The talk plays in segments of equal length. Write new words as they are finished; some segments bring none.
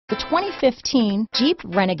The 2015 Jeep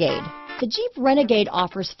Renegade. The Jeep Renegade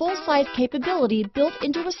offers full-size capability built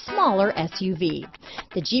into a smaller SUV.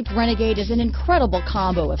 The Jeep Renegade is an incredible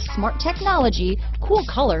combo of smart technology, cool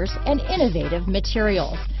colors, and innovative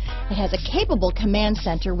materials. It has a capable command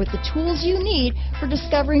center with the tools you need for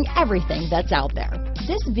discovering everything that's out there.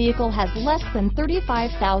 This vehicle has less than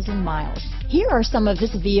 35,000 miles. Here are some of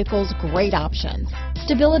this vehicle's great options: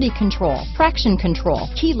 stability control, traction control,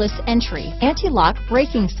 keyless entry, anti-lock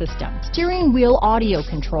braking system, steering wheel audio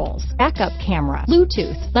controls, backup camera,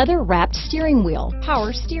 Bluetooth, leather-wrapped steering wheel,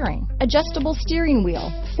 power steering, adjustable steering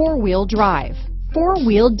wheel, four-wheel drive,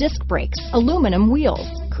 four-wheel disc brakes, aluminum wheels,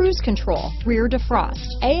 cruise control, rear defrost,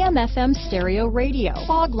 AM/FM stereo radio,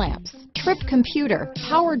 fog lamps, trip computer,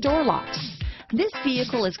 power door locks. This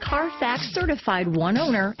vehicle is Carfax certified one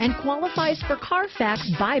owner and qualifies for Carfax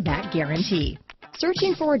buyback guarantee.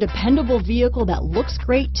 Searching for a dependable vehicle that looks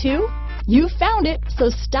great too? You found it, so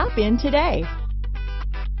stop in today.